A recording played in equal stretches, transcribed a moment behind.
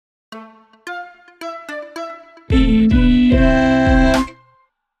Media.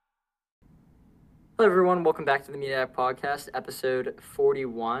 Hello, everyone. Welcome back to the Media Podcast, episode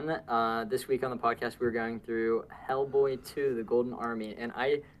 41. This week on the podcast, we're going through Hellboy 2, The Golden Army. And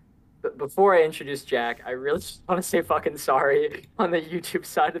before I introduce Jack, I really just want to say fucking sorry on the YouTube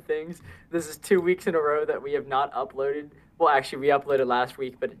side of things. This is 2 weeks in a row that we have not uploaded. Well, actually, we uploaded last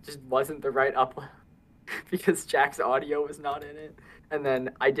week, but it just wasn't the right upload because Jack's audio was not in it. And then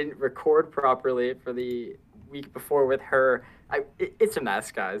I didn't record properly for the week before with her. It's a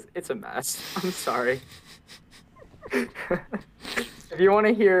mess, guys. It's a mess. I'm sorry. If you want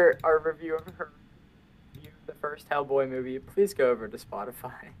to hear our review of the first Hellboy movie, please go over to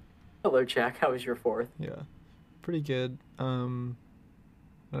Spotify. Hello, Jack. How was your fourth? Yeah, pretty good. I don't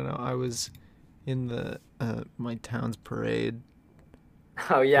know. I was in the my town's parade.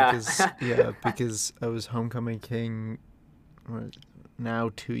 Oh yeah. Because I was homecoming king.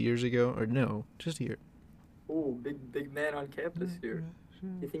 Now 2 years ago, or no, just a year. Ooh, big man on campus here.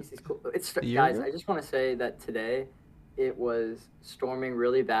 He thinks he's cool. Guys, I just want to say that today it was storming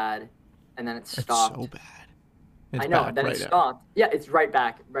really bad, and then it stopped. It's so bad. I know. Then it stopped. Yeah, it's right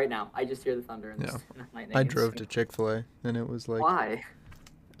back right now. I just hear the thunder and the lightning. I drove to Chick-fil-A, and it was like, why?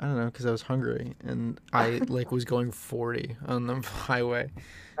 I don't know, because I was hungry, and I was going 40 on the highway.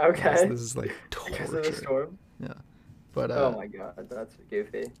 Okay. This is like torture. Because of the storm. Yeah, but oh my god, that's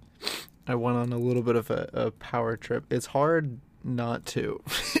goofy. I went on a little bit of a power trip. It's hard not to,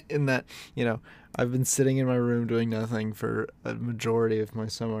 in that, I've been sitting in my room doing nothing for a majority of my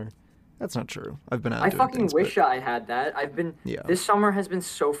summer. That's not true. I've been out doing fucking things, wish I had that. This summer has been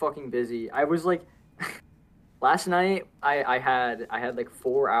so fucking busy. I was like, last night I had like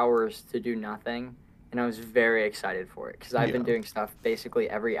 4 hours to do nothing, and I was very excited for it because I've been doing stuff basically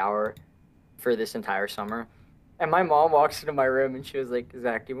every hour for this entire summer. And my mom walks into my room and she was like,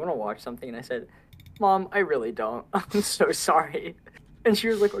 Zach, do you want to watch something? And I said, Mom, I really don't. I'm so sorry. And she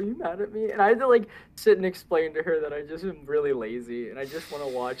was like, are you mad at me? And I had to like sit and explain to her that I just am really lazy and I just want to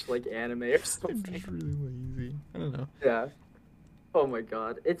watch like anime or something. I'm just really lazy. I don't know. Yeah. Oh my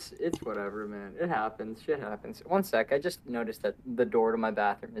god. It's whatever, man. It happens. Shit happens. One sec. I just noticed that the door to my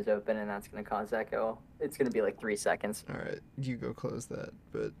bathroom is open and that's going to cause echo. It's going to be like 3 seconds. All right. You go close that.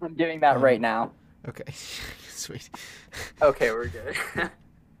 But I'm doing that right now. Okay. Sweet. Okay, we're good.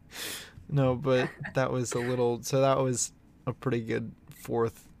 No, but that was that was a pretty good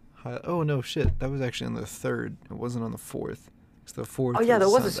fourth. Oh, no, shit. That was actually on the third. It wasn't on the fourth. It's the fourth. Oh, yeah, that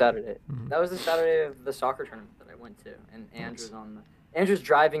was a Saturday. Mm-hmm. That was the Saturday of the soccer tournament that I went to. And Andrew's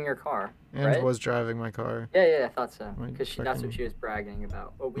driving your car, Andrew right? was driving my car. Yeah, I thought so. Right, Because that's what she was bragging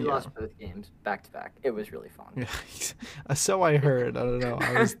about. Well, we lost both games back to back. It was really fun. Yeah, so I heard. I don't know.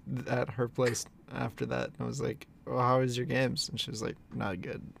 I was at her place after that, and I was like, well, how was your games? And she was like, not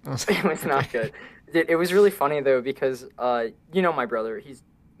good. It was not good. It was really funny, though, because, my brother, he's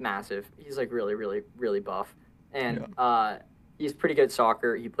massive. He's, like, really, really, really buff. And he's pretty good at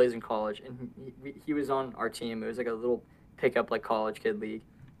soccer. He plays in college. And he was on our team. It was, like, a little pickup, like, college kid league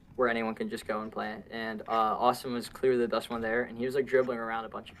where anyone can just go and play. And Austin was clearly the best one there. And he was, like, dribbling around a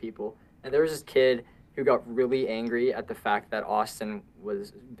bunch of people. And there was this kid who got really angry at the fact that Austin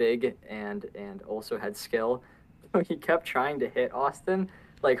was big and also had skill. So he kept trying to hit Austin,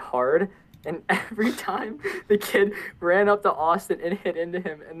 like, hard. And every time the kid ran up to Austin and hit into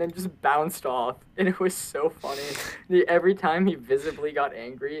him and then just bounced off. And it was so funny. Every time he visibly got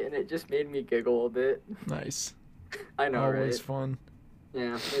angry, and it just made me giggle a bit. Nice. I know, right? Always fun.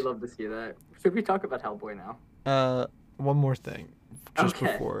 Yeah, we love to see that. Should we talk about Hellboy now? One more thing. Just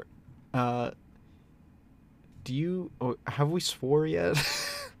okay. Before. Have we swore yet?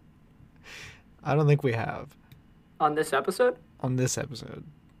 I don't think we have. On this episode? On this episode.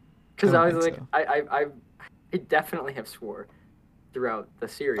 Because I was like, so. I definitely have swore throughout the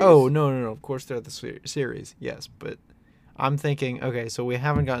series. Oh, no. Of course throughout the series, yes. But I'm thinking, okay, so we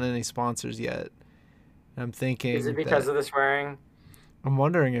haven't gotten any sponsors yet. I'm thinking, is it because of the swearing? I'm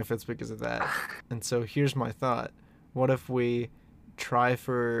wondering if it's because of that. And so here's my thought. What if we try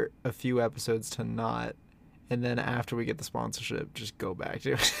for a few episodes to not, and then after we get the sponsorship, just go back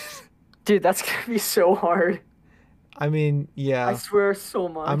to it? Dude, that's going to be so hard. I mean, yeah. I swear so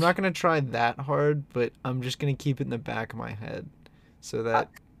much. I'm not going to try that hard, but I'm just going to keep it in the back of my head so that,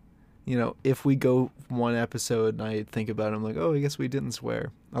 if we go one episode and I think about it, I'm like, oh, I guess we didn't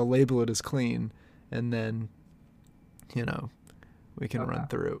swear. I'll label it as clean, and then, we can run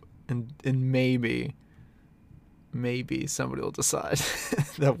through. And maybe somebody will decide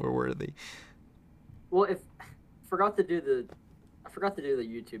that we're worthy. Well, I forgot to do the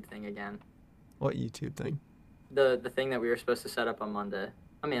YouTube thing again. What YouTube thing? The thing that we were supposed to set up on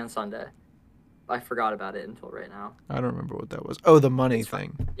Sunday. I forgot about it until right now. I don't remember what that was. Oh, the money It's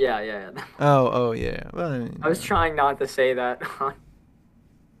fine. thing. Yeah. Oh, yeah. Well, I mean, I was trying not to say that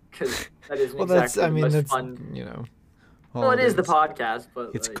because that isn't well, that's. exactly I the mean, most that's fun. Holidays. Well, it is the podcast,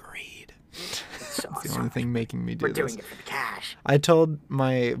 but It's like, greed. it's That's the only thing making me we're do doing this. it for the cash. I told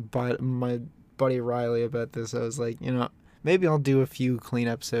my buddy Riley about this. I was like, maybe I'll do a few clean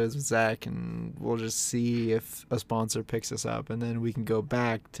episodes with Zach, and we'll just see if a sponsor picks us up, and then we can go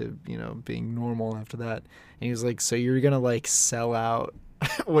back to being normal after that. And he was like, so you're gonna like sell out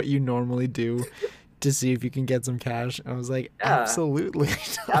what you normally do to see if you can get some cash? And I was like, Yeah, absolutely.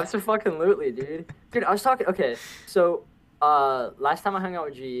 absolutely, dude. I was talking. Okay, so last time I hung out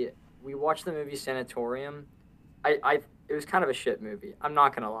with G, we watched the movie Sanatorium. It was kind of a shit movie. I'm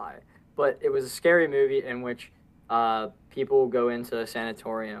not gonna lie, but it was a scary movie in which people go into a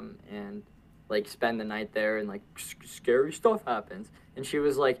sanatorium and like spend the night there, and like scary stuff happens. And she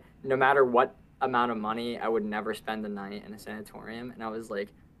was like, no matter what amount of money, I would never spend the night in a sanatorium. And I was like,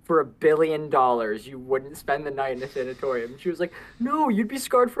 for $1 billion, you wouldn't spend the night in a sanatorium. And she was like, no, you'd be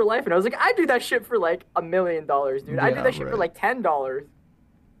scarred for life. And I was like, I do that shit for like $1 million, dude. I do Yeah, that shit for right. like $10.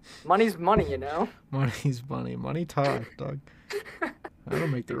 Money's money, you know? Money's money. Money talk, dog. I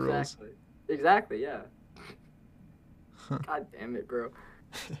don't make the rules. Exactly, yeah. God damn it, bro.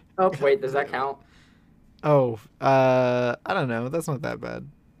 Oh, wait, does that count? Oh, I don't know. That's not that bad.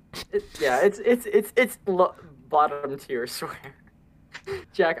 It's bottom tier swear.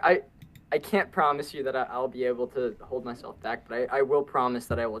 Jack, I can't promise you that I'll be able to hold myself back, but I will promise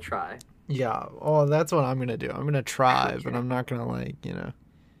that I will try. Yeah, well, that's what I'm gonna do. I'm gonna try, Okay. but I'm not gonna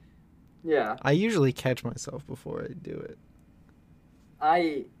Yeah. I usually catch myself before I do it.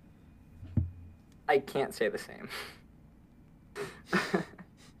 I can't say the same.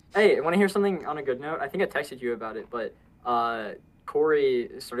 Hey, want to hear something on a good note? I think I texted you about it, but Corey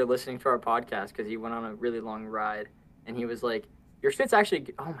started listening to our podcast because he went on a really long ride, and he was like, "Your shit's actually."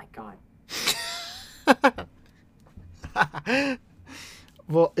 Oh my god.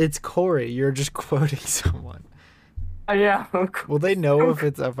 Well, it's Corey. You're just quoting someone. Yeah. Will they know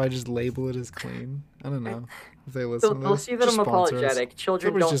if I just label it as clean? I don't know. If they listen to They'll this, see that just I'm sponsor us. apologetic.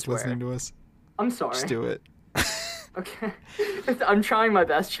 Children Somebody's don't just swear. listening to us. I'm sorry. Just do it. Okay. I'm trying my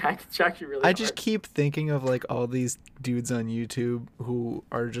best, Jack. It's actually really I hard. just keep thinking of like all these dudes on YouTube who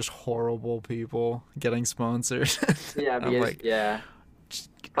are just horrible people getting sponsored. Yeah, I'm because, like, yeah.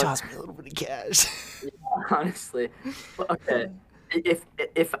 just toss me a little bit of cash. Yeah, honestly. Well, okay. If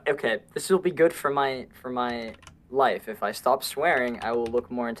okay, this will be good for my life. If I stop swearing, I will look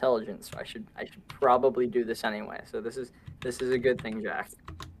more intelligent. So I should probably do this anyway. So this is a good thing, Jack.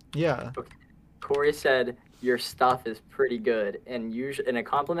 Yeah. Okay. Corey said your stuff is pretty good, and a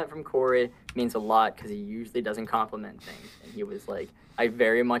compliment from Corey means a lot because he usually doesn't compliment things. And he was like, I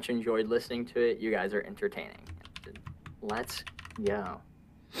very much enjoyed listening to it. You guys are entertaining. Let's go.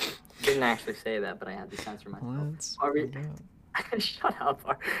 Didn't actually say that, but I had to censor myself. Are we? Shut up.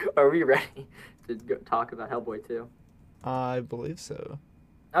 Are we ready to talk about Hellboy 2? I believe so.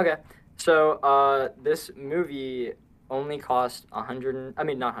 Okay. So this movie only cost not even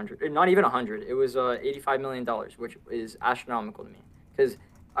 100. It was $85 million, which is astronomical to me. Because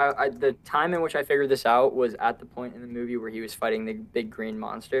the time in which I figured this out was at the point in the movie where he was fighting the big green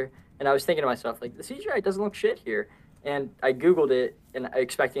monster. And I was thinking to myself, like, the CGI doesn't look shit here. And I Googled it, and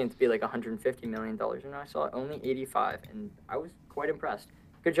expecting it to be like $150 million. And I saw only 85, and I was quite impressed.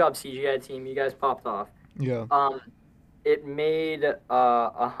 Good job, CGI team. You guys popped off. Yeah. It made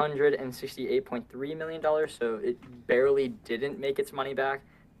 $168.3 million, so it barely didn't make its money back.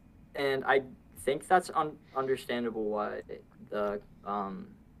 And I think that's understandable why the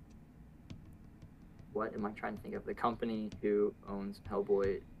what am I trying to think of? The company who owns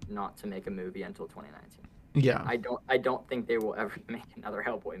Hellboy not to make a movie until 2019. Yeah. I don't think they will ever make another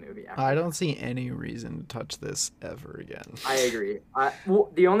Hellboy movie after I that. don't see any reason to touch this ever again. I agree.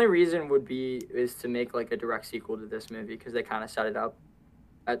 Well, the only reason would be is to make like a direct sequel to this movie because they kind of set it up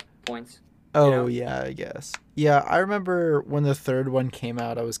at points. Oh, yeah, I guess. Yeah, I remember when the third one came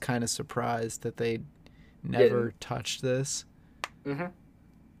out, I was kind of surprised that they never touched this. Mm-hmm.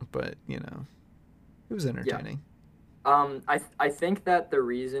 But, it was entertaining. Yeah. I think that the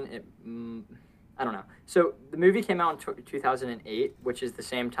reason it... I don't know. So the movie came out in 2008, which is the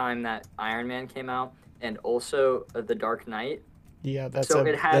same time that Iron Man came out, and also The Dark Knight. Yeah, that's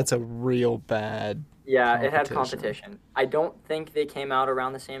a real bad. Yeah, it had competition. I don't think they came out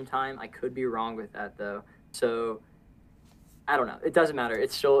around the same time. I could be wrong with that though. So I don't know. It doesn't matter.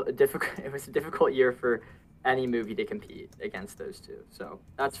 It's still a difficult. It was a difficult year for any movie to compete against those two. So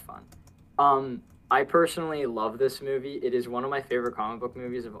that's fun. I personally love this movie. It is one of my favorite comic book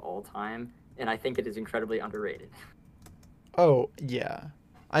movies of all time, and I think it is incredibly underrated. Oh, yeah.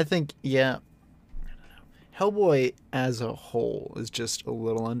 I think, yeah, Hellboy as a whole is just a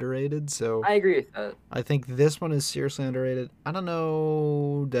little underrated, so I agree with that. I think this one is seriously underrated. I don't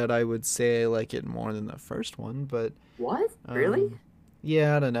know that I would say I like it more than the first one, but What? Really? um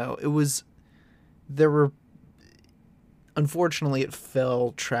yeah, I don't know. It was there were unfortunately it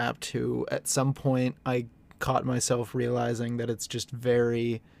fell trap to at some point I caught myself realizing that it's just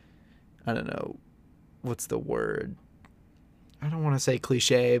very I don't know, what's the word? I don't want to say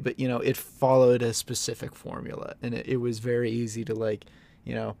cliche, but it followed a specific formula, and it was very easy to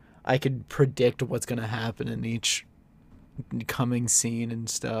I could predict what's going to happen in each coming scene and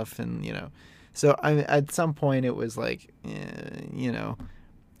stuff, and so at some point it was like,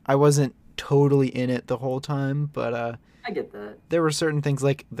 I wasn't totally in it the whole time, but I get that. there were certain things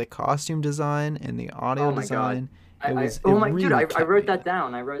like the costume design and the audio Oh my god. design. It was it oh my dude, really I kept wrote me that in.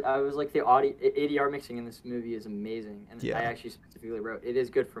 down. I was like the audio ADR mixing in this movie is amazing, and I Yeah, actually specifically wrote it is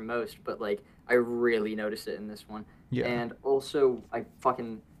good for most, but like I really noticed it in this one, yeah. and also I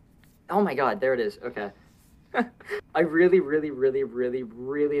fucking oh my god, there it is. Okay, I really, really, really, really,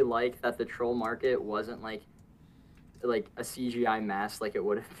 really like that the troll market wasn't like a CGI mess like it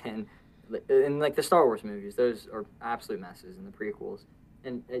would have been in like the Star Wars movies. Those are absolute messes in the prequels,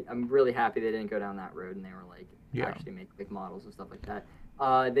 and I'm really happy they didn't go down that road and they were like Yeah. actually make like models and stuff like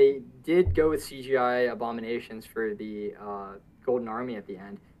that. They did go with CGI abominations for the Golden Army at the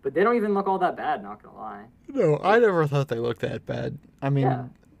end, but they don't even look all that bad. Not gonna lie. No, I never thought they looked that bad. I Yeah. mean,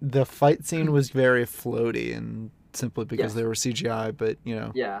 the fight scene was very floaty and simply because they Yes. were CGI, but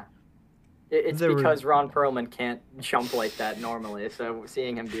Yeah. It's there were because Ron Perlman can't jump like that normally, so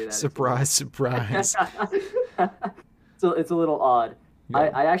seeing him do that, it's a little. surprise, surprise. So it's a little odd. I,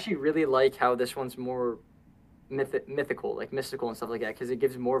 Yeah. I actually really like how this one's more mythical, like mystical and stuff like that, because it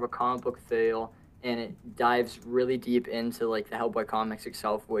gives more of a comic book feel and it dives really deep into like the Hellboy comics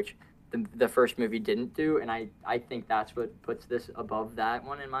itself, which the first movie didn't do. And I think that's what puts this above that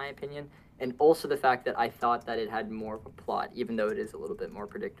one, in my opinion. And also the fact that I thought that it had more of a plot, even though it is a little bit more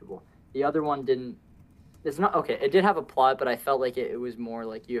predictable. The other one didn't. It's not okay. It did have a plot, but I felt like it was more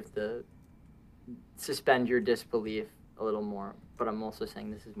like you have to suspend your disbelief a little more. But I'm also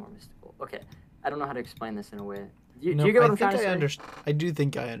saying this is more mystical. Okay, I don't know how to explain this in a way. Do No, you get I what I'm think trying to I say? understand. I do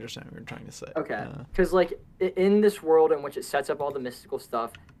think I understand what you're trying to say. Okay, because like in this world in which it sets up all the mystical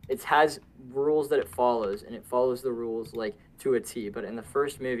stuff, it has rules that it follows, and it follows the rules like to a T. But in the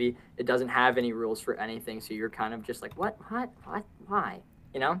first movie, it doesn't have any rules for anything, so you're kind of just like, what, why,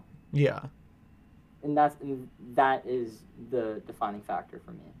 you know? Yeah. And that is the defining factor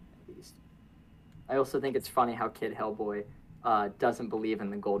for me, at least. I also think it's funny how Kid Hellboy doesn't believe in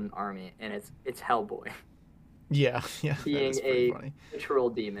the Golden Army, and it's Hellboy Yeah, yeah, that being is pretty a funny. literal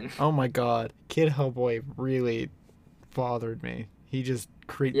demon. Oh my god. Kid Hellboy really bothered me. He just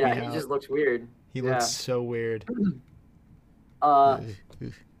creeped me Yeah, he out. just looks weird. He looks Yeah. so weird. Uh, Ugh,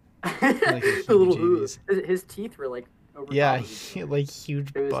 ugh. Like a the little heebie-jeebies. his teeth were like over Yeah, top of each he other. had like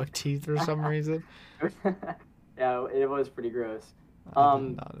huge It was buck teeth for some reason. yeah, it was pretty gross. I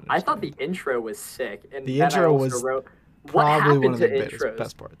did not I thought the understand. intro was sick, and The then I intro also was wrote, what probably one happened of to the best, intros?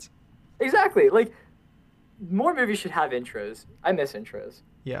 best parts. Exactly, like more movies should have intros. I miss intros.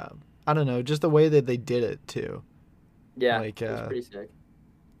 Yeah, I don't know, just the way that they did it too. Yeah, Like, it was pretty sick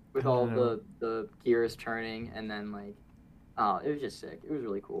I with all don't know. the gears turning, and then like, oh, it was just sick. It was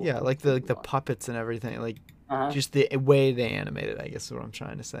really cool. Yeah, like It was the a lot. puppets and everything. Like, Uh-huh. just the way they animated. I guess is what I'm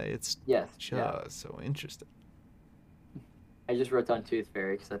trying to say. It's Yes. just Yeah. so interesting. I just wrote down Tooth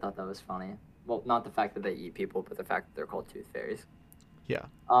Fairy because I thought that was funny. Well, not the fact that they eat people, but the fact that they're called Tooth Fairies. Yeah,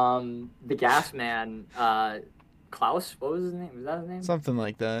 The Gas Man, Klaus, what was his name? Was that his name? something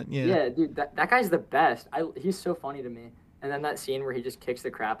like that. Yeah, Yeah, dude, that guy's the best. He's so funny to me. And then that scene where he just kicks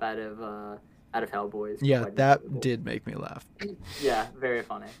the crap out of Hellboy is yeah, quite that enjoyable. did make me laugh. Yeah, very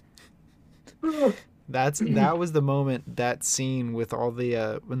funny. That was the moment, that scene with all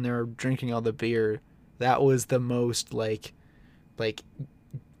the when they're drinking all the beer. That was the most like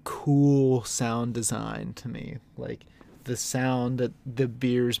cool sound design to me. Like the sound that the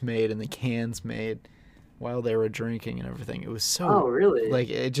beers made and the cans made while they were drinking and everything. It was Oh, so really? like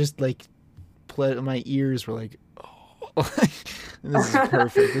it just like my ears were like, oh, this is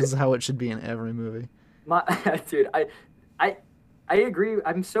perfect. This is how it should be in every movie. My dude, I I agree.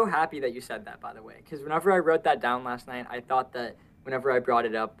 I'm so happy that you said that, by the way, because whenever I wrote that down last night, I thought that whenever I brought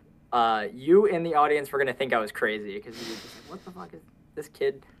it up, you and the audience were gonna think I was crazy because you were just like, "What the fuck is this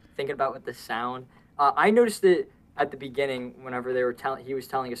kid thinking about with the sound?" I noticed it at the beginning, whenever they were telling, he was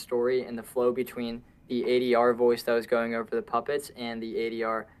telling a story, and the flow between the ADR voice that was going over the puppets and the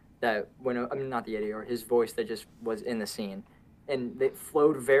ADR that when I mean not the ADR, his voice that just was in the scene, and it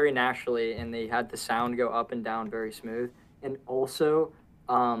flowed very naturally, and they had the sound go up and down very smooth, and also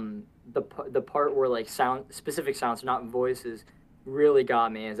the part where like specific sounds, not voices, really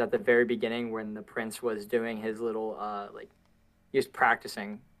got me is at the very beginning when the prince was doing his little like he was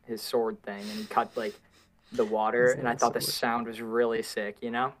practicing his sword thing and he cut like the water, and I thought the sound was really sick, you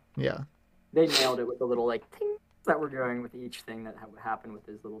know? Yeah. They nailed it with the little like ting that we're going with each thing that happened with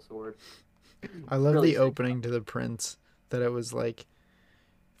his little sword. I love Really the sick. opening to the prince, that it was like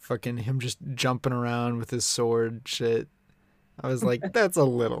fucking him just jumping around with his sword shit. I was like, that's a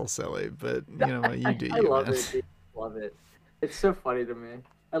little silly, but you know what, you do I you, love man. it, dude. Love it. It's so funny to me.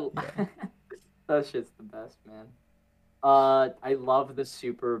 Yeah. That shit's the best, man. I love the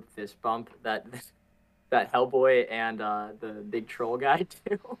super fist bump that that Hellboy and the big troll guy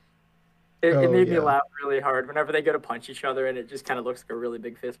do. It Oh made me yeah. laugh really hard whenever they go to punch each other, and it just kind of looks like a really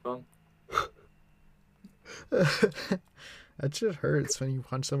big fist bump. That shit hurts when you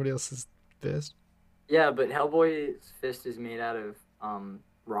punch somebody else's fist. Yeah, but Hellboy's fist is made out of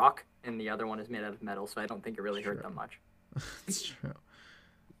rock, and the other one is made out of metal, so I don't think it really hurt True. that much. It's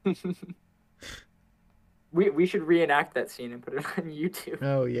true. We should reenact that scene and put it on YouTube.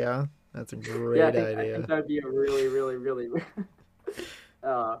 Oh yeah, that's a Yeah, great I idea. think that would be a really, really, really,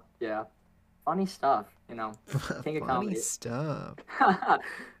 yeah, funny stuff. You know, king of Funny comedy. stuff.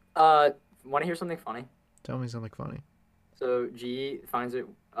 Want to hear something funny? Tell me something funny. So G finds it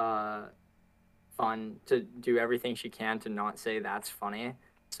fun to do everything she can to not say that's funny.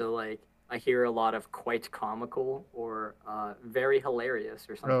 So like I hear a lot of quite comical or very hilarious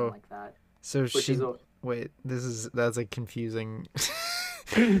or something Oh, like that, so which is she wait. That's a confusing.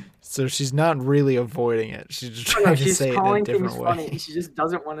 So she's not really avoiding it. She's just no, trying to she's say it in a calling things different funny. way. She just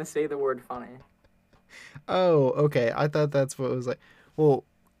doesn't want to say the word funny. Oh, okay. I thought that's what it was like. Well,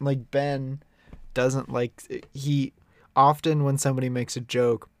 like Ben doesn't like he often when somebody makes a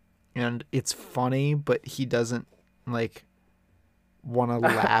joke and it's funny, but he doesn't like want to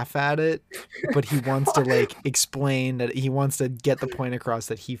laugh at it, but he wants to like explain that he wants to get the point across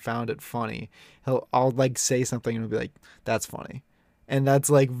that he found it funny. I'll like say something and he'll be like, "That's funny," and that's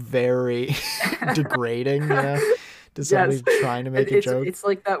like very degrading, you know, to somebody Yes, trying to make a joke. it's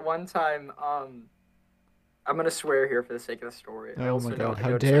like that one time. I'm gonna swear here for the sake of the story. I Oh my also god, I how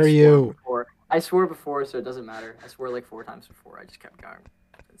noticed dare I swore you! before. I swore before, so it doesn't matter. I swore like 4 times before. I just kept going.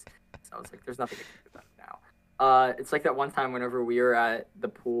 So I was like, "There's nothing I can do about it now." It's like that one time whenever we were at the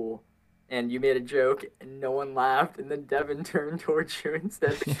pool, and you made a joke and no one laughed, and then Devin turned towards you and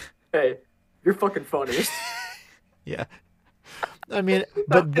said, "Hey, you're fucking funny." Yeah. I mean, That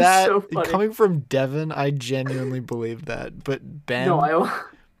but was that so funny. coming from Devin, I genuinely believe that. But No,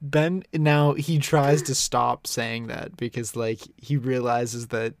 Ben now he tries to stop saying that because like he realizes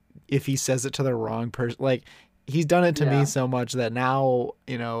that if he says it to the wrong person, like he's done it to me yeah. so much that now,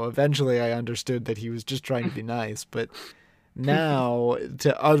 you know, eventually I understood that he was just trying to be nice, but now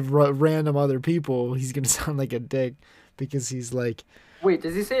to random other people, he's going to sound like a dick because he's like, Wait,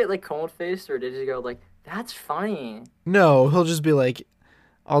 does he say it like cold faced, or did he go like, "That's funny"? no, he'll just be like,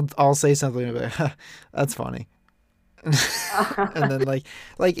 I'll say something and be like, that's funny. And then like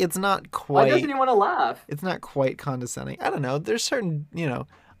Why doesn't he want to laugh? it's not quite condescending. I don't know. There's certain, you know,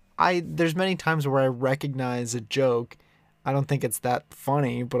 there's many times where I recognize a joke. I don't think it's that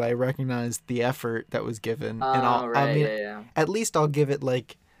funny, but I recognize the effort that was given, and Oh, I right, mean, yeah, yeah. at least I'll give it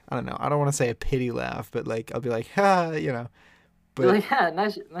like I don't know. I don't want to say a pity laugh, but like I'll be like, ha, you know. You're But like, yeah,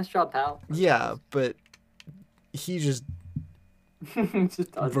 nice job, pal. That's yeah, but he just nice.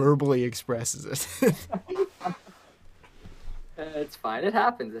 Just does it. verbally expresses it. It's fine. It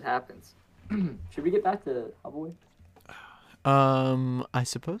happens. It happens. Should we get back to Hellboy? I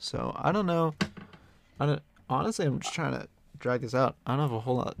suppose so. I don't know. I don't honestly. I'm just trying to drag this out. I don't have a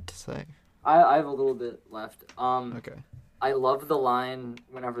whole lot to say. I have a little bit left. Okay. I love the line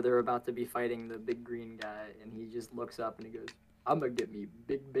whenever they're about to be fighting the big green guy, and he just looks up and he goes, "I'm gonna get me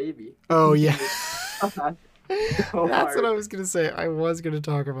big baby." Oh yeah. So That's what hard. I was gonna say. I was gonna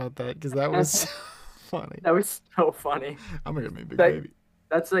talk about that because that was so funny. That was so funny. I'm gonna get me a big That- baby.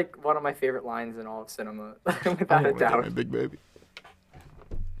 That's like one of my favorite lines in all of cinema, I'm without a gonna get doubt. me a big baby.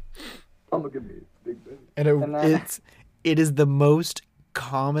 I'm gonna get me big baby. And And then- it is the most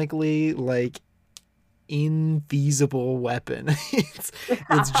comically like infeasible weapon.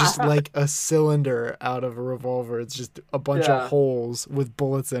 It's just like a cylinder out of a revolver. It's just a bunch Yeah. of holes with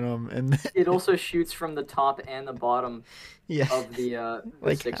bullets in them, and It also shoots from the top and the bottom yeah. of the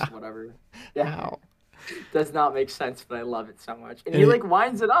Like six how? whatever. Yeah. How? Does not make sense, but I love it so much. And And he it like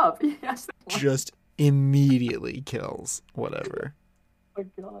winds it up. He has to wind- just immediately kills whatever. Oh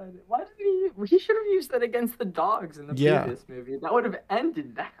my god. Why did he should have used that against the dogs in the Yeah, previous movie. That would have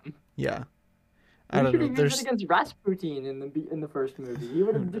ended them. yeah. I He don't should know. have used it against Rasputin in the first movie. He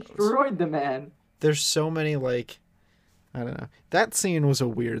would Who have knows? destroyed the man. There's so many like I don't know. That scene was a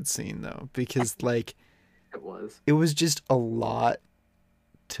weird scene though because like It was. it was just a lot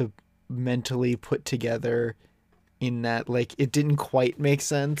to mentally put together in that like it didn't quite make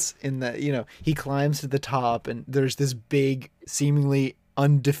sense in that he climbs to the top and there's this big seemingly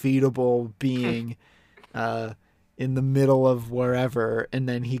undefeatable being uh in the middle of wherever and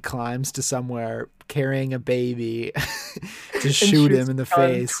then he climbs to somewhere carrying a baby to And shoot him shoots in the the gun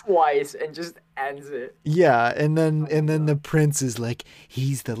face. twice and just ends it. Yeah, and Oh my then the god. prince is like,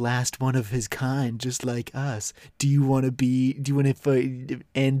 he's the last one of his kind, just like us. Do you want to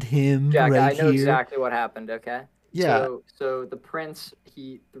end him Jack, I right know here? exactly what happened, okay? Yeah, So the prince,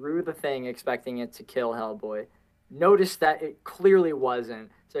 he threw the thing expecting it to kill Hellboy. Noticed that it clearly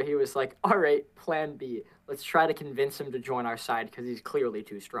wasn't. So he was like, "All right, plan B. Let's try to convince him to join our side because he's clearly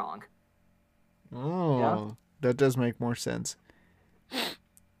too strong." Yeah? oh, that does make more sense.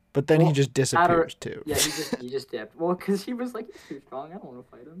 But then he Well, just disappears too. yeah, he just dipped. Well, cuz he was like, "He's too strong. I don't want to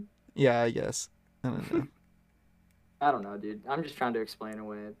fight him." Yeah, I guess. I don't know. I don't know, dude. I'm just trying to explain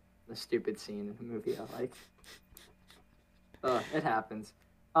away the stupid scene in the movie I like. It happens.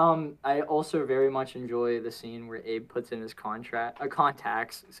 I also very much enjoy the scene where Abe puts in his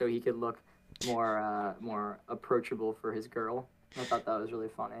contacts so he could look more approachable for his girl. I thought that was really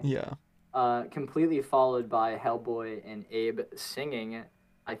funny. Yeah, Completely followed by Hellboy and Abe singing.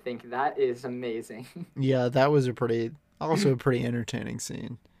 I think that is amazing. yeah, that was also a pretty entertaining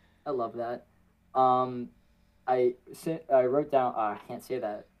scene. I love that. Um, I wrote down. I can't say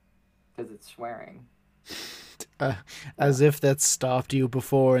that because it's swearing. As if that stopped you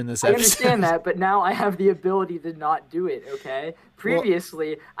before in this I episode. understand that, but now I have the ability to not do it. Okay. Well,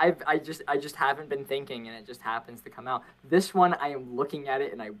 Previously, I just haven't been thinking, and it just happens to come out. This one, I am looking at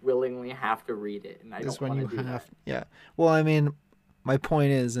it, and I willingly have to read it, and I this don't one want you to do have, that. yeah. Well, I mean, my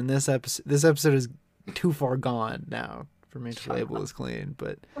point is, in this episode is too far gone now for me to Shut label up. as clean.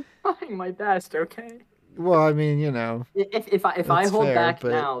 But Trying my best. Okay. well, I mean, If I that's hold fair. back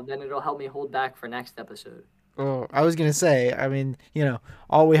But now, then it'll help me hold back for next episode. oh, I was gonna say, I mean,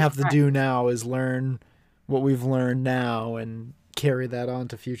 all we Just have to do practice. now is learn what we've learned now and carry that on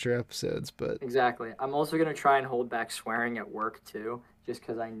to future episodes. But Exactly. I'm also gonna try and hold back swearing at work too, just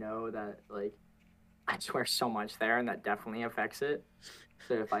because I know that like I swear so much there, and that definitely affects it.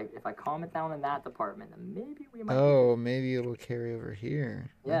 So if I calm it down in that department, then maybe we might be oh, good. maybe it'll carry over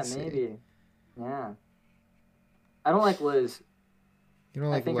here. Yeah, Let's see. maybe. Yeah. I don't like Liz. You don't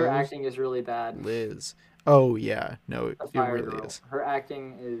I like think her Lowe's? acting is really bad. Liz. Oh yeah, no, The it Fire really Girl. is. Her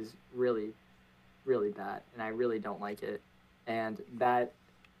acting is really, really bad, and I really don't like it. And that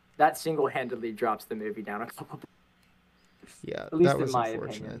single-handedly drops the movie down a couple. Yeah, At least that in was my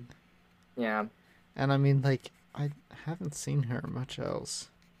unfortunate. opinion. Yeah. And I mean, like, I haven't seen her much else.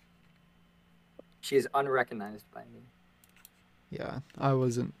 She is unrecognized by me. Yeah, I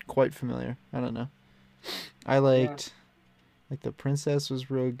wasn't quite familiar. I don't know. I Yeah. like the princess was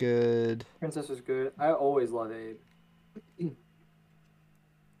real good. Princess was good. I always love Abe.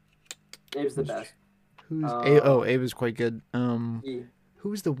 Abe's the Who's best. who's Uh, Abe was quite good. he,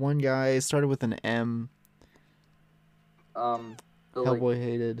 Who's the one guy? It started with an M. the like, Hellboy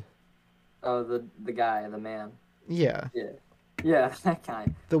hated. the guy, the man. Yeah, Yeah, yeah, that guy.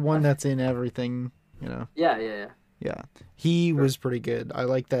 the one I- that's in everything. You know. Yeah, yeah, yeah. Yeah, he Sure. was pretty good. I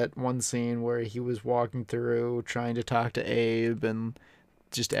like that one scene where he was walking through trying to talk to Abe and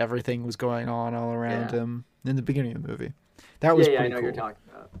just everything was going on all around Yeah. him in the beginning of the movie. That was Yeah, I pretty know what you're cool. talking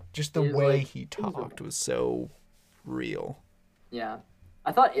about. Just the He's way like, he he's talked a- was so real. Yeah,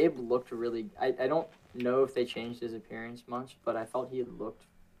 I thought Abe looked really. I don't know if they changed his appearance much, but I thought he looked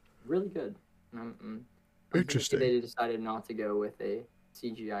really good. Unfortunately, Interesting. they decided not to go with a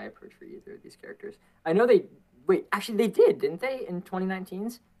CGI approach for either of these characters. I know they wait. Actually, they did, didn't they? In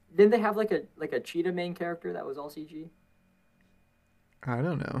 2019's, didn't they have like a cheetah main character that was all CG? I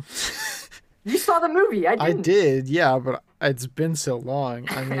don't know. You saw the movie. I I didn't. did, yeah, but it's been so long.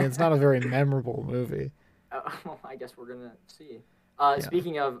 I mean, it's not a very memorable movie. Well, I guess we're gonna see. Yeah.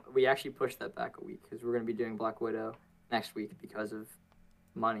 Speaking of, we actually pushed that back a week because we're gonna be doing Black Widow next week because of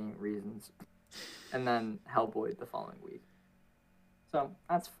money reasons, and then Hellboy the following week. So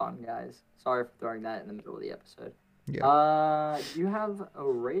that's fun, guys. Sorry for throwing that in the middle of the episode. Yeah. Do you have a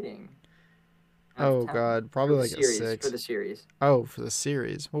rating? out Oh of 10 god, for probably the like a series, 6. for the series. Oh, for the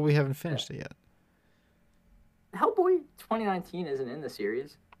series. Well, we haven't finished it yet. Hellboy 2019 isn't in the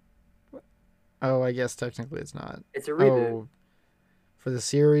series. Oh, I guess technically it's not. It's a reboot. Oh, for the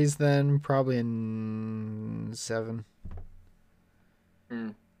series then probably in 7.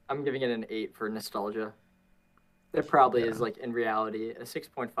 Mm. I'm giving it an 8 for nostalgia. It probably is Yeah. like in reality a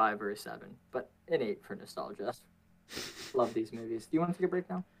 6.5 or a 7, but an 8 for nostalgia. Love these movies. Do you want to take a break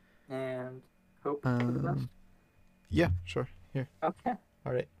now? And hope for the best? Um. Yeah. Sure. Here. Okay.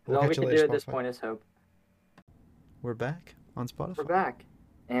 All right. 'Cause We'll all we catch you can later, do at this Spotify. point is hope. We're back on We're Spotify. back.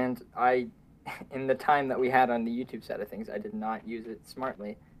 And in the time that we had on the YouTube side of things, I did not use it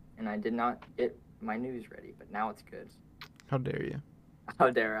smartly, and I did not get my news ready, but now it's good. How dare you?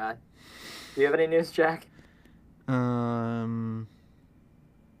 How dare I? Do you have any news, Jack? No.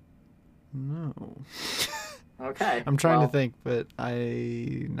 Okay. I'm trying to well, think, but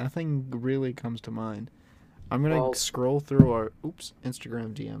nothing really comes to mind. I'm gonna Well, scroll through our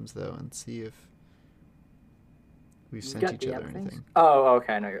Instagram DMs though and see if we've you sent got each other DM things? anything. Oh,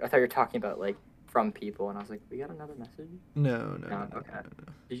 okay. No, I thought you were talking about like from people, and I was like, we got another message? No. Okay.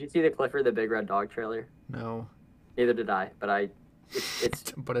 Did you see the Clifford the Big Red Dog trailer? No. Neither did I, but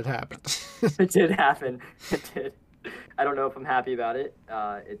it's But it happened. it did happen. It did. I don't know if I'm happy about it.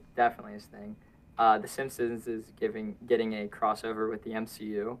 It definitely is a thing. The Simpsons is getting a crossover with the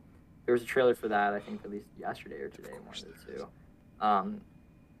MCU. There was a trailer for that, I think, released yesterday or today, one of the two.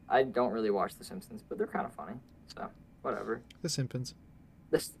 I don't really watch The Simpsons, but they're kind of funny, so whatever. The Simpsons.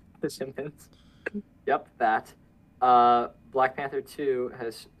 The Simpsons. Yep, that. Black Panther 2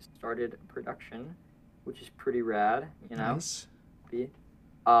 has started production, which is pretty rad, you know? Nice.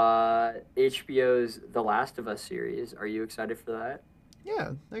 HBO's The Last of Us series. Are you excited for that?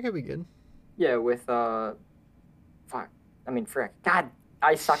 Yeah, that could be good. Yeah, with fuck. I mean, frick. God,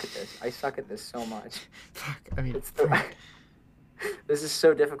 I suck at this. I suck at this so much. Fuck. I mean, It's the, this is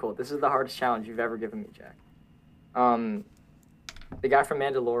so difficult. This is the hardest challenge you've ever given me, Jack. The guy from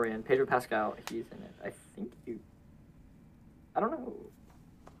Mandalorian, Pedro Pascal, he's in it. I think I don't know.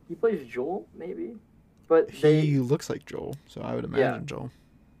 He plays Joel, maybe. But he looks like Joel, so I would imagine Joel.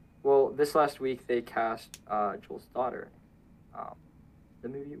 Well, this last week they cast Joel's daughter, the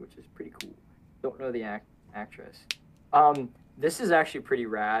movie, which is pretty cool. Don't know the actress. This is actually pretty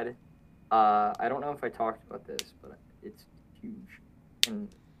rad. I don't know if I talked about this, but it's huge, and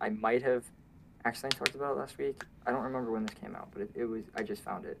I might have accidentally talked about it last week. I don't remember when this came out, but it was. I just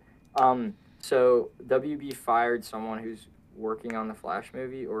found it. So WB fired someone who's working on the Flash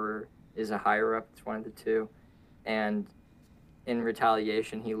movie or is a higher up. It's one of the two, and in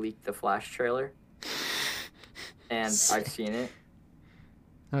retaliation, he leaked the Flash trailer, and I've seen it.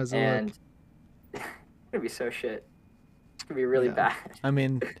 How does it and look? It's gonna be so shit. It's gonna be really bad. I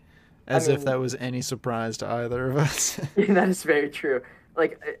mean, if that was any surprise to either of us. That is very true.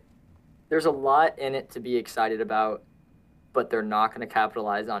 Like, there's a lot in it to be excited about, but they're not gonna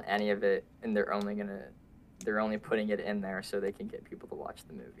capitalize on any of it, and they're only putting it in there so they can get people to watch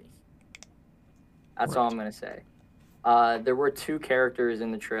the movie. That's all I'm gonna say. There were two characters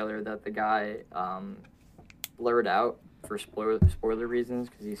in the trailer that the guy blurred out for spoiler reasons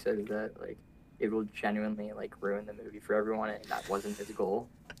because he says that like it will genuinely like ruin the movie for everyone, and that wasn't his goal.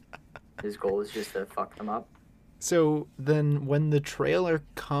 His goal is just to fuck them up. So then, when the trailer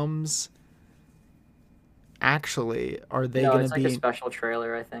comes, actually, are they No, gonna it's be like a special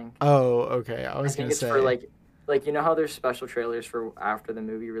trailer, I think. Oh, okay. I was think gonna it's say for like you know how there's special trailers for after the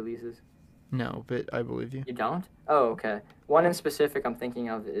movie releases. No, but I believe you. You don't? Oh, okay. One in specific I'm thinking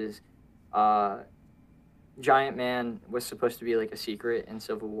of is Giant Man was supposed to be like a secret in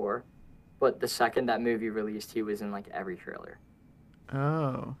Civil War, but the second that movie released, he was in like every trailer.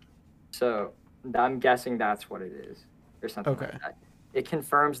 Oh. So I'm guessing that's what it is, or something like that. It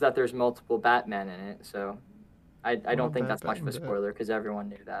confirms that there's multiple Batmen in it, so I don't think that's much of a spoiler because everyone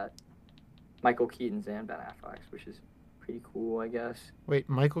knew that. Michael Keaton's and Ben Affleck's, which is pretty cool, I guess. Wait,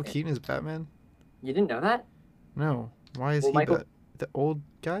 Michael Keaton is Batman? You didn't know that? No. Why is he the old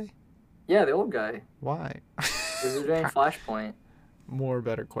guy? Yeah, the old guy. Why? Because they're doing Flashpoint.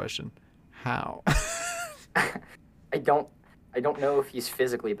 Better question. How? I don't know if he's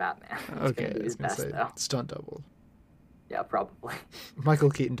physically Batman. Okay, I was gonna say stunt double. Yeah, probably. Michael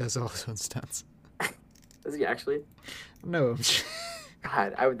Keaton does all his own stunts. Does he actually? No.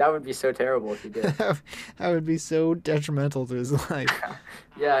 God, that would be so terrible if he did. That would be so detrimental to his life.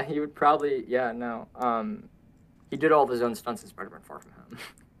 Yeah, he would probably. Yeah, no. He did all of his own stunts in Spider-Man: Far From Home.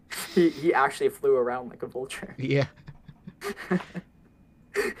 he actually flew around like a vulture. Yeah.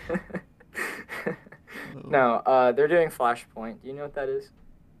 No, they're doing Flashpoint. Do you know what that is?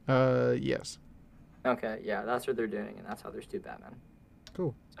 Yes. Okay, yeah, that's what they're doing, and that's how there's two Batman.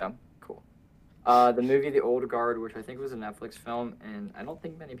 Cool. So, cool. The movie The Old Guard, which I think was a Netflix film, and I don't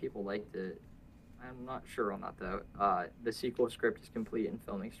think many people liked it. I'm not sure on that though. The sequel script is complete and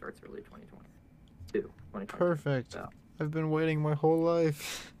filming starts early 2022, 2022. Perfect. So I've been waiting my whole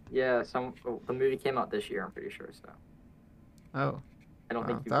life. yeah, the movie came out this year. I'm pretty sure. So Oh, I don't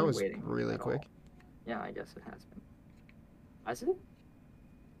think wow. you've That been was waiting really at quick. all. Yeah, I guess it has been. Has it?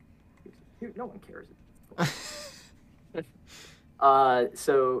 Dude, no one cares.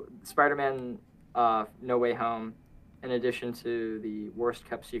 So Spider-Man, No Way Home, in addition to the worst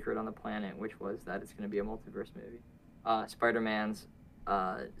kept secret on the planet, which was that it's going to be a multiverse movie, Spider-Man's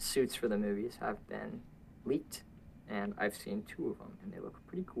suits for the movies have been leaked, and I've seen 2 of them, and they look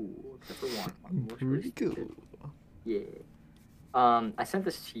pretty cool, except for one. One looks really Pretty cool. stupid. Yeah. I sent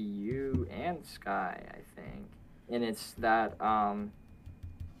this to you and Sky, I think, and it's that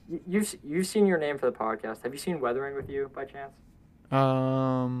you've seen Your Name for the podcast. Have you seen Weathering with You by chance?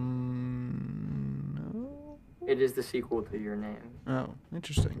 No. It is the sequel to Your Name. Oh,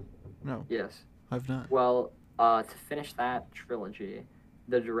 interesting. No, Yes. I've not. Well, to finish that trilogy,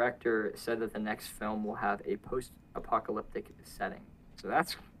 the director said that the next film will have a post-apocalyptic setting. So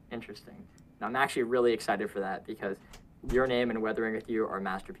that's interesting. And I'm actually really excited for that because Your Name and Weathering with You are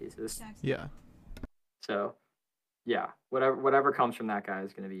masterpieces. Yeah. So, yeah, whatever comes from that guy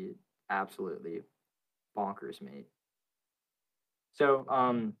is going to be absolutely bonkers, mate. So,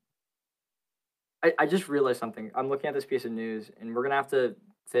 I just realized something. I'm looking at this piece of news, and we're gonna have to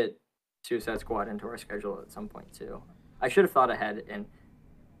fit Suicide Squad into our schedule at some point too. I should have thought ahead and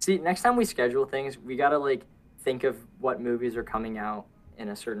see next time we schedule things, we gotta like think of what movies are coming out in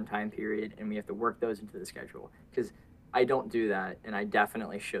a certain time period, and we have to work those into the schedule. Because I don't do that, and I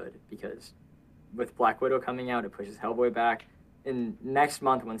definitely should. Because with Black Widow coming out, it pushes Hellboy back. And next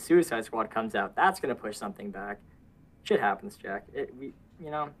month when Suicide Squad comes out, that's gonna push something back. Shit happens, Jack. You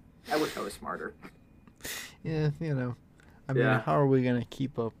know, I wish I was smarter. Yeah, I mean, Yeah. how are we gonna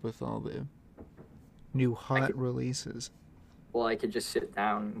keep up with all the new I hot could, well, well, I could just sit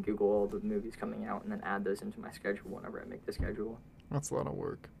down and Google all the movies coming out and then add those into my schedule whenever I make the schedule. That's a lot of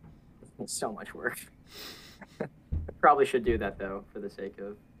work. It's so much work. I probably should do that though, for the sake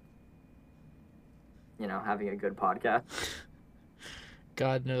of, having a good podcast.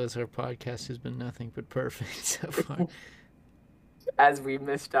 God knows our podcast has been nothing but perfect so far. As we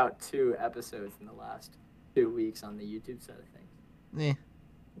missed out 2 episodes in the last 2 weeks on the YouTube side of things. Eh,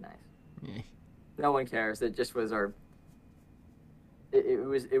 Nice. yeah. No one cares. It just was our.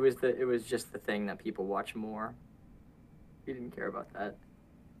 It was just the thing that people watch more. We didn't care about that.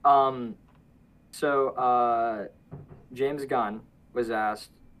 Um, so James Gunn was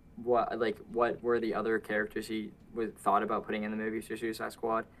asked what were the other characters he thought about putting in the movie for Suicide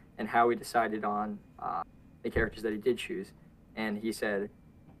Squad and how he decided on the characters that he did choose, and he said,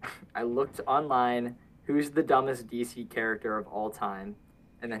 "I looked online. Who's the dumbest DC character of all time?"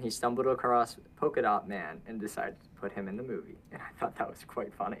 And then he stumbled across Polka Dot Man and decided to put him in the movie, and I thought that was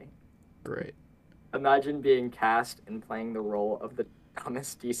quite funny. Great. Imagine being cast and playing the role of the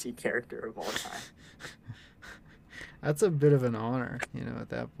dumbest DC character of all time. That's a bit of an honor, at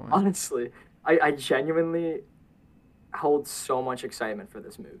that point. Honestly, I genuinely hold so much excitement for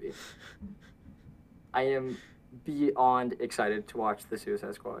this movie. I am beyond excited to watch the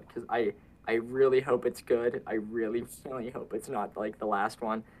Suicide Squad because I really hope it's good. I really, really hope it's not like the last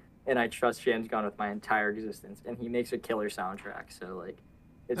one. And I trust James Gunn with my entire existence. And he makes a killer soundtrack. So, like,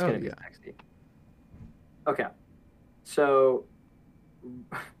 it's Oh, going to be yeah. sexy. Okay. So,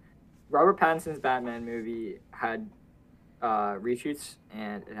 Robert Pattinson's Batman movie had reshoots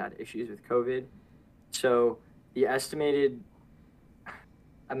and it had issues with COVID. So, the estimated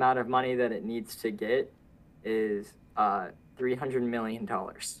amount of money that it needs to get is $300 million,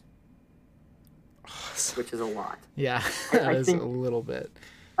 Awesome. which is a lot. Yeah, I that is a think little bit.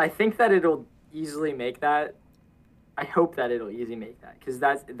 I think that it'll easily make that. I hope that it'll easily make that because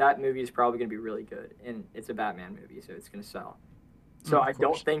that movie is probably going to be really good, and it's a Batman movie, so it's going to sell. So Of I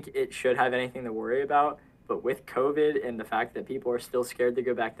don't course. think it should have anything to worry about. But with COVID and the fact that people are still scared to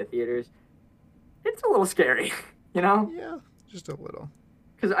go back to theaters, it's a little scary, you know? Yeah, just a little.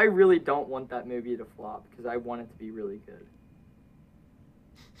 Because I really don't want that movie to flop because I want it to be really good.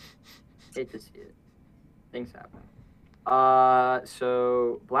 Hate to see it. Things happen.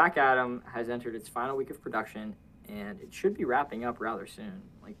 So Black Adam has entered its final week of production, and it should be wrapping up rather soon,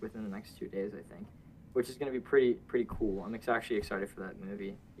 like within the next 2 days, I think, which is going to be pretty cool. I'm actually excited for that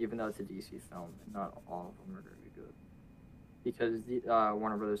movie, even though it's a DC film, and not all of them are going to be good, because the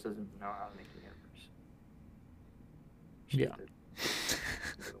Warner Brothers doesn't know how to make a universe. Yeah.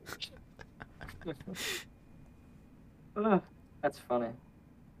 Stupid. That's funny.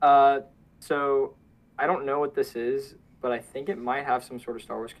 Uh, So I don't know what this is, but I think it might have some sort of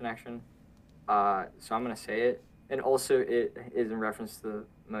Star Wars connection. So I'm gonna say it, and also it is in reference to the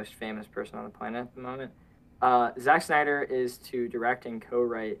most famous person on the planet at the moment. Zack Snyder is to direct and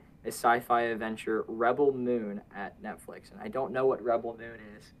co-write a sci-fi adventure, Rebel Moon, at Netflix, and I don't know what Rebel Moon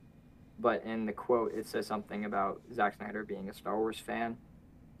is, but in the quote it says something about Zack Snyder being a Star Wars fan,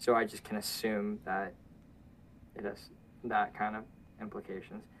 so I just can assume that it has that kind of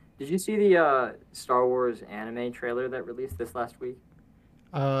implications. Did you see the Star Wars anime trailer that released this last week?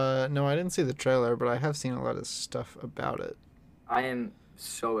 No, I didn't see the trailer, but I have seen a lot of stuff about it. I am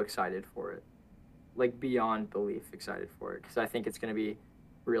so excited for it, like beyond belief excited for it, because I think it's going to be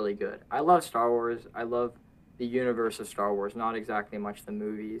really good. I love Star Wars. I love the universe of Star Wars. Not exactly much the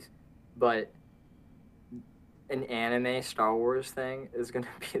movies, but an anime Star Wars thing is going to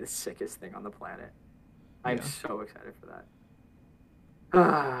be the sickest thing on the planet. I'm Yeah. so excited for that.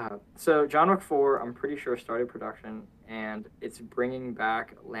 So John Wick 4, I'm pretty sure started production, and it's bringing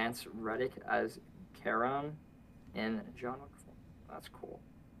back Lance Reddick as Charon in John Wick 4. That's cool.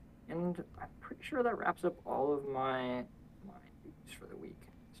 And I'm pretty sure that wraps up all of my news for the week,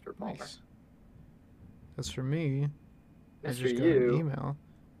 Mr. Palmer. Nice. As for me, I Mr. just got an You, email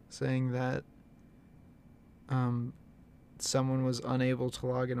saying that someone was unable to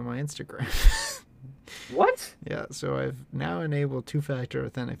log into my Instagram. what? Yeah, so I've now enabled two-factor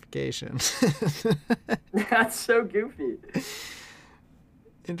authentication. That's so goofy.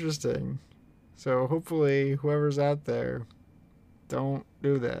 Interesting. So hopefully whoever's out there, don't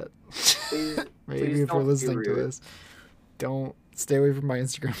do that. Please, Maybe please if you're don't be listening to rude. this, don't stay away from my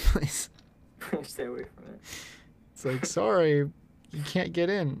Instagram, please. Please stay away from it. It's like, sorry, you can't get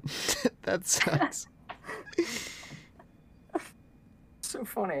in. That sucks. So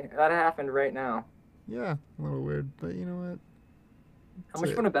funny. That happened right now. Yeah, a little weird, but you know what? How much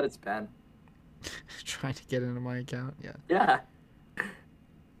you want to bet it's Ben? Trying to get into my account, yeah. Yeah.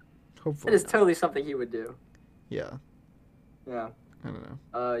 Hopefully. It is not. totally something he would do. Yeah, Yeah. I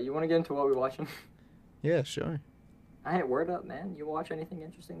don't know. You want to get into what we're watching? Yeah, sure. Hey, word up, man. You watch anything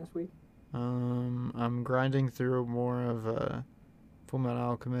interesting this week? I'm grinding through more of Full Metal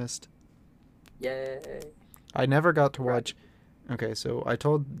Alchemist. Yay. I never got to Right. watch. Okay, so I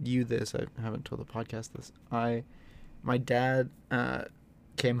told you this. I haven't told the podcast this. My dad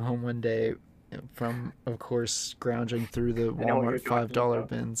came home one day from, of course, scrounging through the I know what you're Walmart talking $5 about.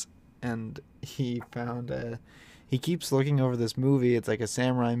 bins, and he found he keeps looking over this movie. It's like a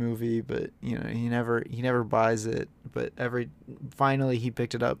samurai movie, but you know he never buys it. But finally he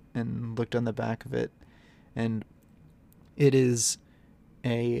picked it up and looked on the back of it, and it is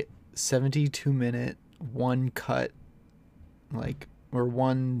a 72-minute one cut, like, or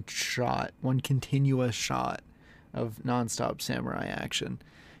one shot, one continuous shot of nonstop samurai action.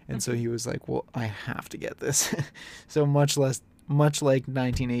 And so he was like, well, I have to get this. So much like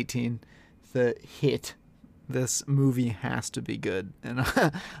 1918, the hit, this movie has to be good. And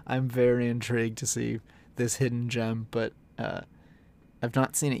I'm very intrigued to see this hidden gem, but I've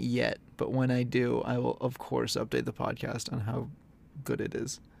not seen it yet. But when I do, I will, of course, update the podcast on how good it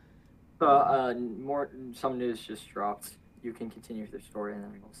is. Some news just dropped. You can continue with the story and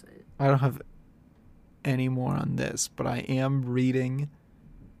then we'll say it. I don't have any more on this, but I am reading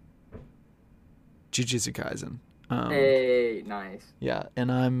Jujutsu Kaisen. Hey, nice. Yeah,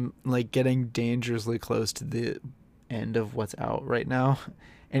 and I'm like getting dangerously close to the end of what's out right now,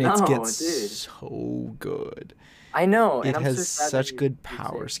 and it No, gets dude. so good. I know, It and I'm has so sad that such good he's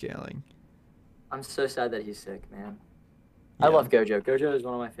power sick. scaling. I'm so sad that he's sick, man. Yeah. I love Gojo. Gojo is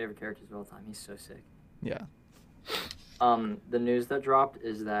one of my favorite characters of all time. He's so sick. Yeah. The news that dropped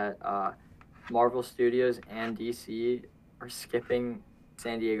is that Marvel Studios and DC are skipping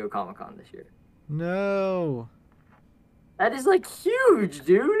San Diego Comic-Con this year. No. That is like huge,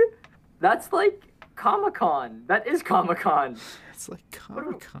 dude. That's like Comic-Con. That is Comic-Con. It's like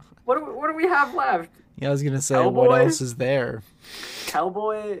Comic-Con. What do we have left? Yeah, I was gonna say, what Hellboy? else is there?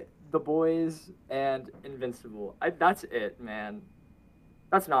 Hellboy, The Boys, and Invincible. That's it, man.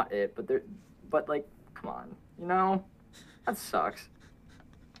 That's not it, but like, come on, you know, that sucks.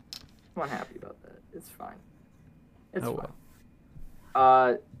 I'm not happy about that. It's fine. It's Oh, fine.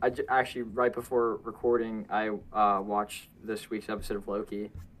 well. Actually, right before recording, I watched this week's episode of Loki,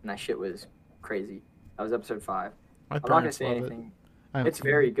 and that shit was crazy. That was episode 5. My I'm not gonna parents say love anything. I haven't It's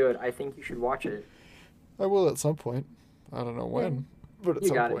seen very it. good. I think you should watch it. I will at some point. I don't know when, but at You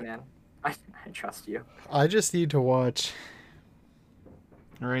some got point. it, man. I trust you. I just need to watch,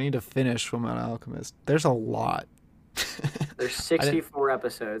 or I need to finish Fullmetal Alchemist. There's a lot. There's I didn't- 64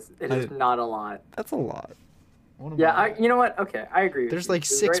 episodes. It I is didn't- not a lot. That's a lot. What am Yeah, I at? you know what? Okay, I agree with There's you. like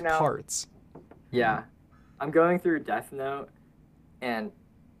 'Cause 6 right now, parts. yeah, I'm going through Death Note, and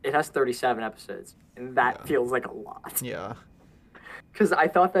it has 37 episodes, and that Yeah. feels like a lot. Yeah. Because I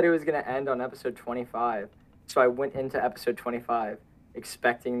thought that it was gonna end on episode 25, so I went into episode 25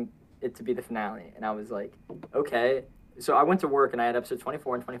 expecting it to be the finale, and I was like, okay. So I went to work, and I had episode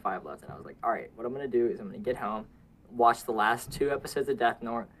 24 and 25 left, and I was like, all right, what I'm gonna do is I'm gonna get home, watch the last 2 episodes of Death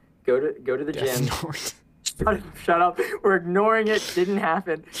Note, go to the gym. Death Note. Shut up. We're ignoring it. Didn't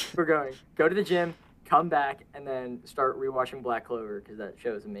happen. We're going. Go to the gym, come back, and then start rewatching Black Clover because that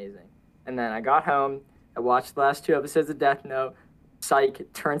show is amazing. And then I got home. I watched the last 2 episodes of Death Note. Psych.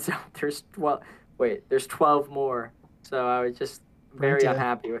 It turns out there's 12. Wait, there's 12 more. So I was just very Okay.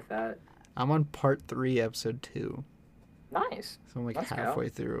 unhappy with that. I'm on part 3, episode 2. Nice. So I'm like Let's go. halfway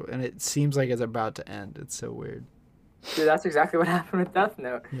through, and it seems like it's about to end. It's so weird. Dude, that's exactly what happened with Death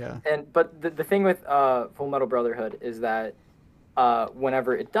Note. Yeah. But the thing with Full Metal Brotherhood is that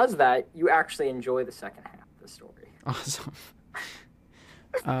whenever it does that, you actually enjoy the second half of the story. Awesome.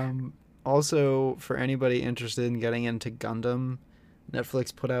 Also, for anybody interested in getting into Gundam,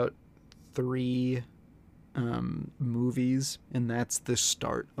 Netflix put out 3 movies, and that's the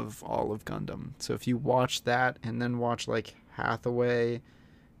start of all of Gundam. So if you watch that and then watch like Hathaway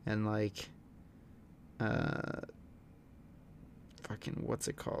and like fucking what's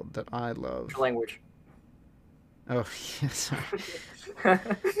it called that I love? Language. Oh yes.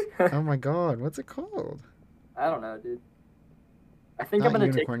 Oh my god, what's it called? I don't know, dude. I think Not I'm gonna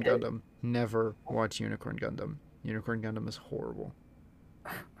Unicorn take Gundam. Never watch Unicorn Gundam. Unicorn Gundam is horrible.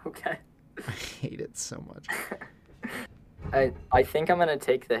 Okay. I hate it so much. I think I'm gonna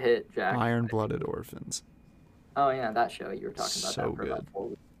take the hit, Jack. Iron Blooded Orphans. Oh yeah, that show you were talking about So that for about good. 4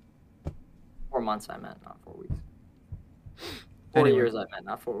 weeks. 4 months I meant, not 4 weeks. 4 Anyway. years I meant,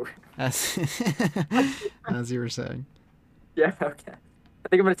 not 4 weeks. As you were saying. Yeah, okay. I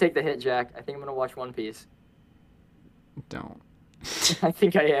think I'm gonna take the hit, Jack. I think I'm gonna watch One Piece. Don't. I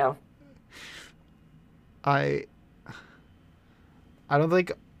think I am. I don't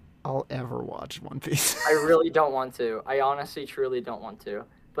think I'll ever watch One Piece. I really don't want to. I honestly, truly don't want to.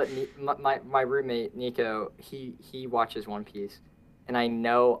 But my roommate Nico, he watches One Piece, and I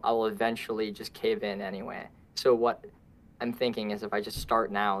know I'll eventually just cave in anyway. So what I'm thinking is if I just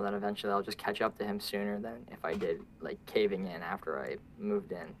start now, then eventually I'll just catch up to him sooner than if I did like caving in after I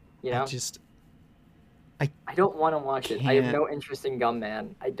moved in. You know? I don't want to watch it. I have can't. no interest in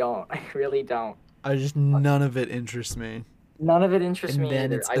Gunman. I don't. I really don't. None of it interests me. None of it interests And me then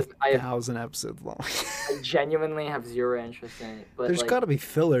either. it's I 1,000 episodes long. I genuinely have zero interest in it. But There's like, got to be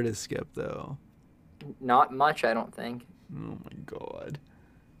filler to skip though. not much, I don't think. Oh my god.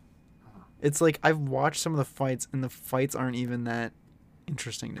 It's like I've watched some of the fights and the fights aren't even that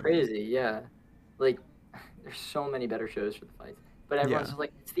interesting to me. Crazy, yeah. Like, there's so many better shows for the fights. But everyone's Yeah. just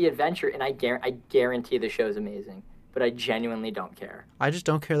like, it's the adventure, and I guarantee the show's amazing. But I genuinely don't care. I just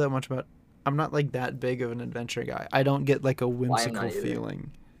don't care that much about. I'm not like that big of an adventure guy. I don't get like a whimsical not either.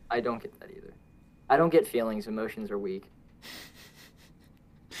 feeling. I don't get that either. I don't get feelings. Emotions are weak.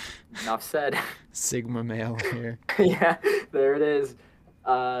 Enough said. Sigma male here. Yeah, there it is.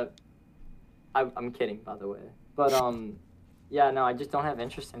 I'm kidding, by the way. But yeah, no, I just don't have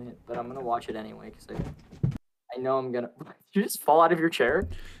interest in it. But I'm gonna watch it anyway because I know I'm gonna. Did you just fall out of your chair?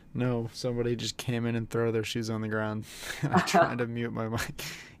 No, somebody just came in and throw their shoes on the ground. I tried to mute my mic.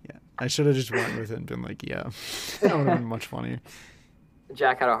 Yeah, I should have just went with it and been like, yeah, that would have been much funnier.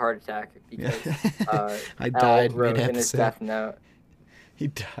 Jack had a heart attack because I died L wrote in his mid-episode. death note. He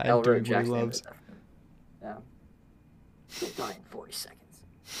died L wrote doing what he Jack's name in loves. his death note. Yeah. You'll die in 40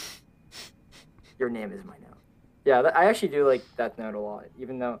 seconds. Your name is my note. Yeah, I actually do like Death Note a lot,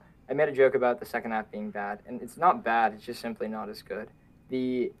 even though I made a joke about the second half being bad, and it's not bad. It's just simply not as good.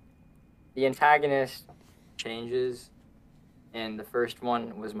 The antagonist changes, and the first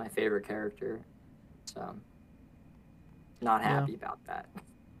one was my favorite character, so not happy about that.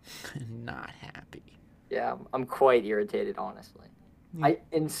 Not happy. Yeah, I'm quite irritated, honestly. Yeah.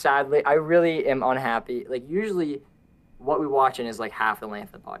 And sadly, I really am unhappy. Like, usually what we watching is like half the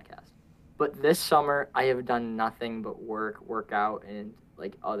length of the podcast. But this summer, I have done nothing but work out, and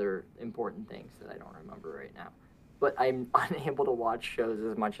like other important things that I don't remember right now. But I'm unable to watch shows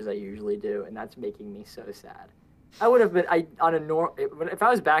as much as I usually do, and that's making me so sad. I would have been, if I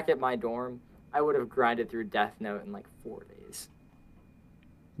was back at my dorm, I would have grinded through Death Note in like 4 days.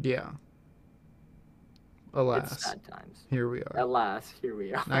 Yeah. It's Alas, sad times. here we are. Alas, here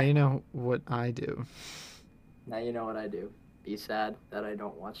we are. Now you know what I do. Now you know what I do. Be sad that I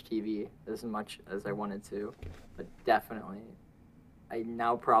don't watch TV as much as I wanted to, but definitely, I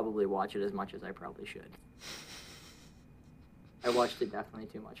now probably watch it as much as I probably should. I watched it definitely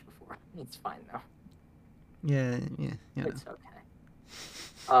too much before. It's fine though. Yeah. It's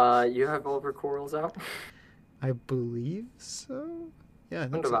okay. You have Oliver Corals out? I believe so. Yeah, I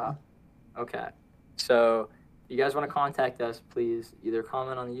think so. Wunderbar. Okay. So, if you guys want to contact us, please either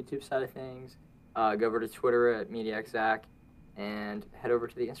comment on the YouTube side of things, go over to Twitter at MediacZach, and head over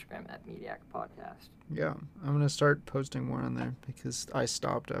to the Instagram at Mediac Podcast. Yeah, I'm gonna start posting more on there because I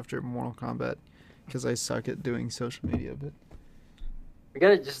stopped after Mortal Kombat because I suck at doing social media. But we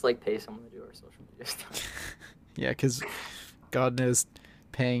gotta just like pay someone to do our social media stuff. Yeah, because God knows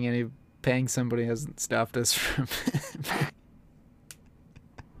paying somebody hasn't stopped us from.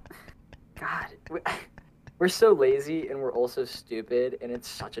 God, we're so lazy and we're also stupid, and it's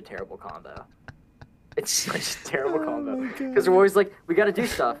such a terrible combo. It's such a terrible combo because we're always like, we gotta do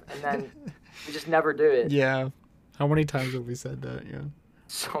stuff, and then we just never do it. Yeah, how many times have we said that? Yeah,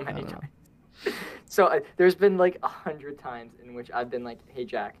 so many times. So there's been like 100 times in which I've been like, hey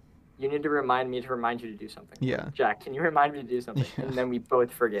Jack, you need to remind me to remind you to do something. Yeah. Jack, can you remind me to do something? Yeah. And then we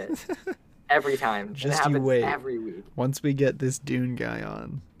both forget. Every time. Just you wait. Every week. Once we get this Dune guy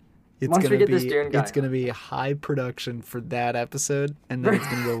on, it's gonna be high production for that episode, and then it's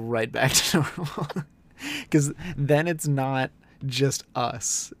gonna go right back to normal. Because then it's not just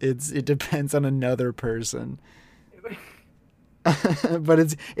us. It depends on another person.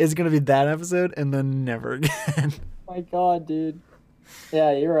 But it's gonna be that episode and then never again. Oh my God, dude.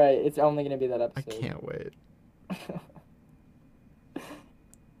 Yeah, you're right. It's only gonna be that episode. I can't wait.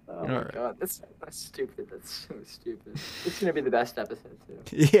 Oh my God, that's stupid. That's so stupid. It's gonna be the best episode too.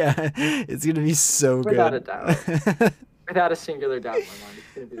 Yeah, it's gonna be so good. Without a doubt. Without a singular doubt in my mind,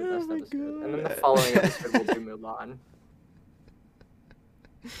 it's gonna be the best episode. God. And then the following episode will do Mulan.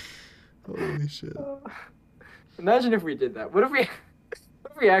 Holy shit. Imagine if we did that. What if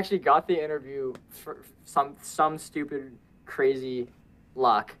we actually got the interview for some stupid, crazy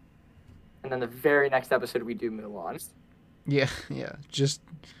luck, and then the very next episode we do Mulan? Yeah. Just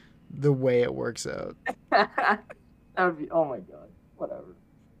the way it works out. That would be, oh my God. Whatever.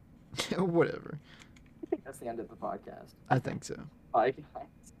 Whatever. I think that's the end of the podcast. I think so. Bye,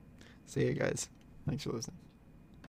 guys. See you guys. Thanks for listening.